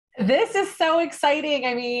This is so exciting.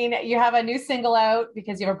 I mean, you have a new single out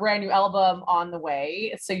because you have a brand new album on the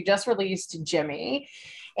way. So you just released Jimmy.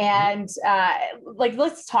 Mhm. And like,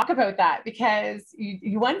 let's talk about that because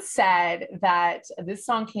you once said that this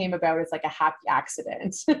song came about as like a happy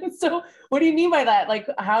accident. So what do you mean by that? Like,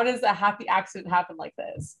 how does a happy accident happen like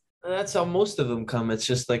this? That's how most of them come. It's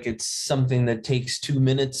just like it's something that takes 2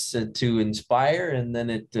 minutes to inspire, and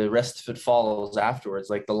then the rest of it follows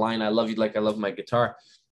afterwards. Like the line "I love you like I love my guitar."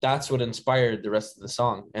 That's what inspired the rest of the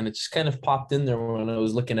song, and it just kind of popped in there when I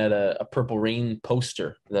was looking at a Purple Rain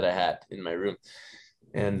poster that I had in my room,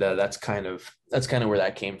 and that's kind of where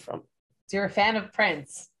that came from. So you're a fan of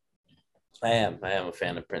Prince. I am a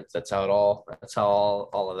fan of Prince. That's how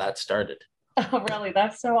all of that started. Oh, really?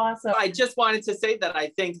 That's so awesome. I just wanted to say that I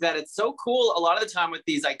think that it's so cool. A lot of the time with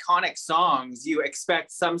these iconic songs, you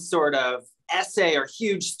expect some sort of essay or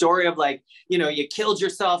huge story of like, you killed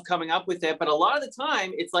yourself coming up with it. But a lot of the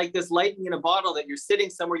time, it's like this lightning in a bottle that you're sitting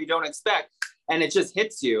somewhere you don't expect and it just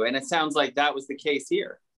hits you. And it sounds like that was the case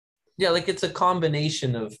here. Yeah, like it's a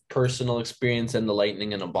combination of personal experience and the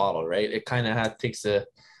lightning in a bottle, right? It kind of takes a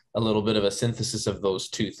little bit of a synthesis of those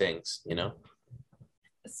two things.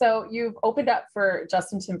 So you've opened up for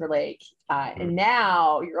Justin Timberlake, and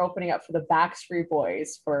now you're opening up for the Backstreet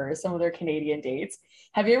Boys for some of their Canadian dates.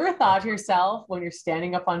 Have you ever thought to yourself when you're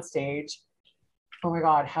standing up on stage, oh my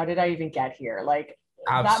God, how did I even get here? Like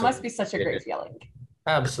that must be such a Absolutely. great feeling.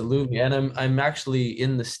 Absolutely. And I'm actually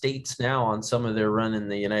in the States now on some of their run in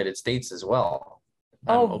the United States as well.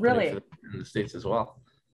 I'm Oh, opening for really? them in the States as well.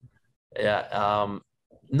 Yeah.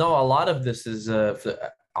 No, a lot of this is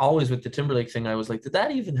always with the Timberlake thing. I was like, did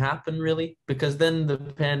that even happen really? Because then the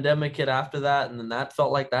pandemic hit after that, and then that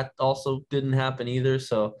felt like that also didn't happen either.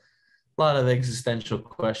 So a lot of existential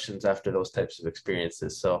questions after those types of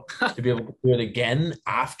experiences. So to be able to do it again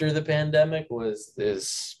after the pandemic was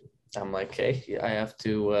is I'm like, hey, I have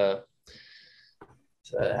to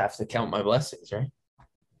count my blessings, right?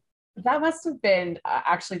 That must have been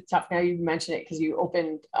actually tough. Now you mention it because you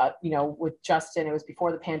opened, with Justin. It was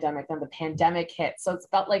before the pandemic. Then the pandemic hit, so it's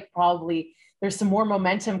felt like probably there's some more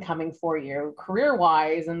momentum coming for you career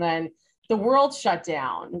wise, and then the world shut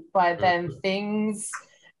down. But then Mhm. things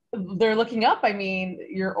they're looking up. I mean,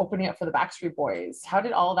 you're opening up for the Backstreet Boys. How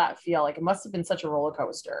did all that feel? Like it must have been such a roller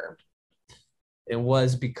coaster. It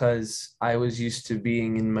was because I was used to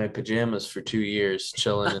being in my pajamas for 2 years,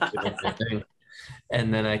 chilling and doing my thing.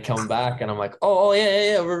 And then I come back and I'm like, oh yeah,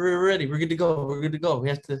 yeah, yeah, we're ready. We're good to go. We're good to go. We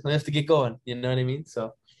have to get going. You know what I mean?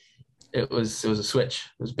 So it was a switch.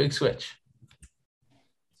 It was a big switch.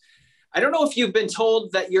 I don't know if you've been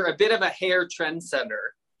told that you're a bit of a hair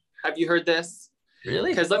trendsetter. Have you heard this?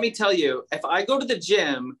 Really? Because let me tell you, if I go to the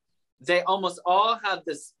gym, they almost all have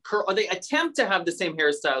this curl, or they attempt to have the same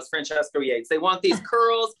hairstyle as Francesco Yates. They want these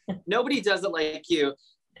curls. Nobody does it like you.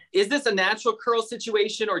 Is this a natural curl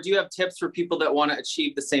situation, or do you have tips for people that want to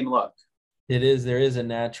achieve the same look? It is. There is a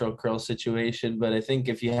natural curl situation, but I think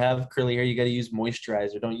if you have curly hair, you got to use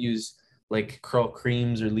moisturizer. Don't use like curl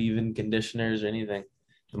creams or leave-in conditioners or anything.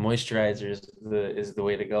 The moisturizer is the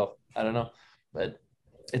way to go. I don't know, but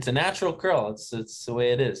it's a natural curl. It's the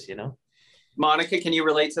way it is. Monica, can you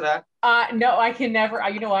relate to that? No, I can never.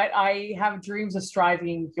 You know what? I have dreams of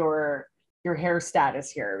striving your hair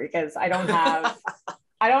status here because I don't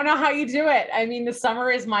know how you do it. I mean, the summer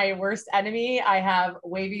is my worst enemy. I have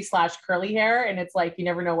wavy/curly hair, and it's like you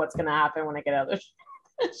never know what's going to happen when I get out of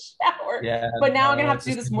the shower. Yeah, But now I'm no, going to have that's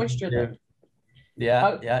to do just this moisture thing. yeah,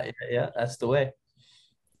 Oh, yeah, yeah, yeah. That's the way.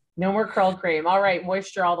 no more curl cream. All right,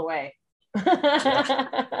 moisture all the way.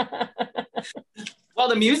 Yeah. Well,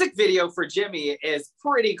 the music video for Jimmy is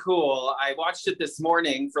pretty cool. I watched it this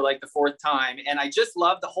morning for like the fourth time, and I just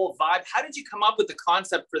love the whole vibe. How did you come up with the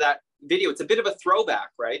concept for that video? It's a bit of a throwback,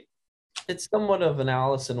 right? It's somewhat of an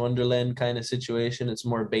Alice in Wonderland kind of situation. It's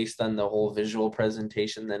more based on the whole visual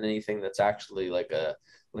presentation than anything that's actually like a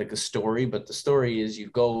story. But the story is you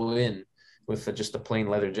go in with just a plain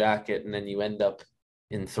leather jacket, and then you end up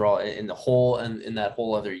in the whole and in that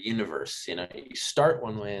whole other universe. You start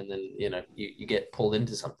one way, and then you get pulled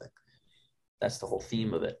into something. That's the whole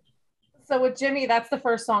theme of it. So with Jimmy, that's the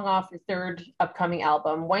first song off your third upcoming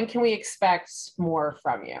album. When can we expect more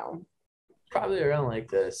from you? Probably around like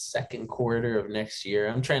the second quarter of next year.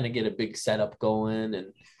 I'm trying to get a big setup going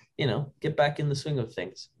and get back in the swing of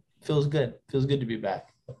things. Feels good to be back.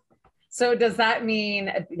 So does that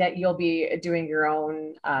mean that you'll be doing your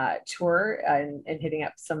own tour and hitting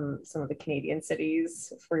up some of the Canadian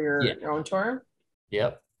cities for Yeah. your own tour?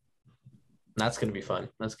 Yep. That's gonna be fun.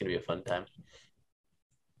 That's gonna be a fun time.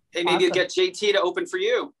 Hey, maybe you'll get JT to open for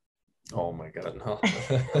you. Oh my God, no.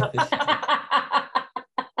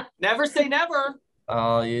 Never say never.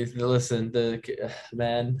 Oh, you listen,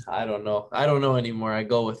 man, I don't know. I don't know anymore. I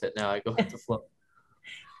go with it now. I go with the flow.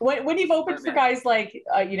 When you've opened for guys like,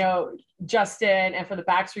 Justin and for the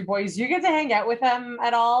Backstreet Boys, you get to hang out with them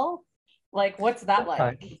at all? Like, what's that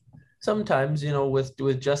like? Sometimes,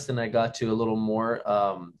 with Justin, I got to a little more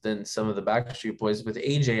than some of the Backstreet Boys. With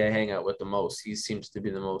AJ, I hang out with the most. He seems to be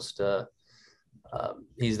the most,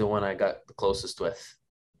 he's the one I got the closest with,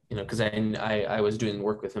 because I was doing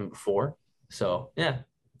work with him before. So, yeah,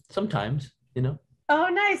 sometimes. Oh,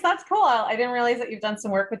 nice. That's cool. I didn't realize that you've done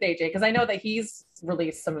some work with AJ, because I know that he's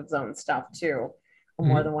released some of his own stuff too on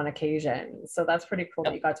more than one occasion. So that's pretty cool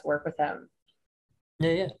that you got to work with him.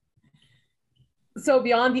 Yeah. So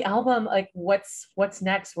beyond the album, like what's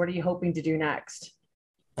next? What are you hoping to do next?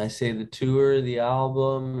 I say the tour, the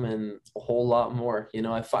album, and a whole lot more.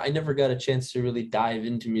 I never got a chance to really dive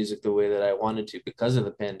into music the way that I wanted to because of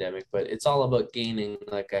the pandemic, but it's all about gaining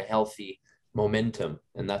like a healthy momentum,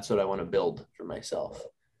 and that's what I want to build for myself.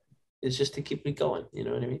 It's just to keep me going, you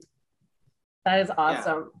know what I mean? That is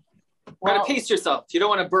awesome. Yeah. Gotta pace yourself. You don't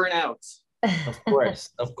want to burn out. Of course.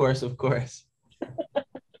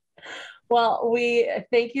 Well, we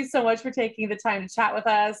thank you so much for taking the time to chat with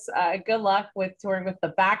us. Good luck with touring with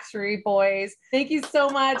the Backstreet Boys. Thank you so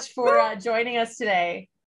much for joining us today.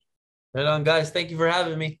 Right on, guys. Thank you for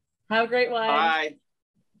having me. Have a great one. Bye.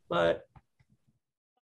 Bye.